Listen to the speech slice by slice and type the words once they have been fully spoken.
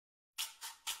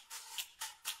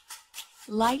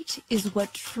Light is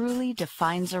what truly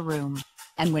defines a room.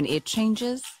 And when it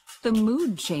changes, the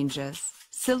mood changes.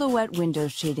 Silhouette window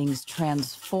shadings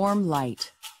transform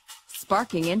light,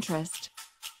 sparking interest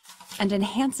and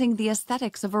enhancing the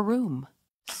aesthetics of a room.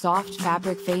 Soft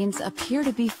fabric veins appear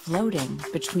to be floating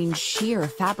between sheer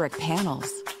fabric panels,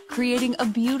 creating a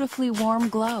beautifully warm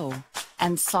glow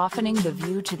and softening the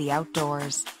view to the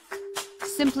outdoors.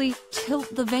 Simply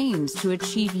tilt the veins to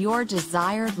achieve your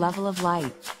desired level of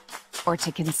light or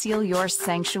to conceal your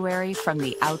sanctuary from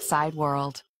the outside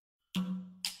world.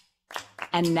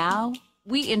 And now,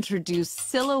 we introduce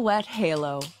Silhouette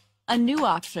Halo, a new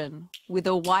option with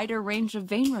a wider range of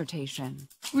vein rotation,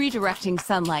 redirecting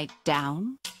sunlight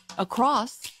down,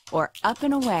 across, or up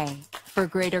and away for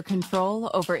greater control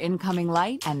over incoming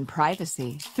light and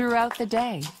privacy throughout the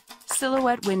day.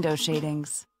 Silhouette Window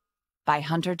Shadings by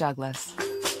Hunter Douglas.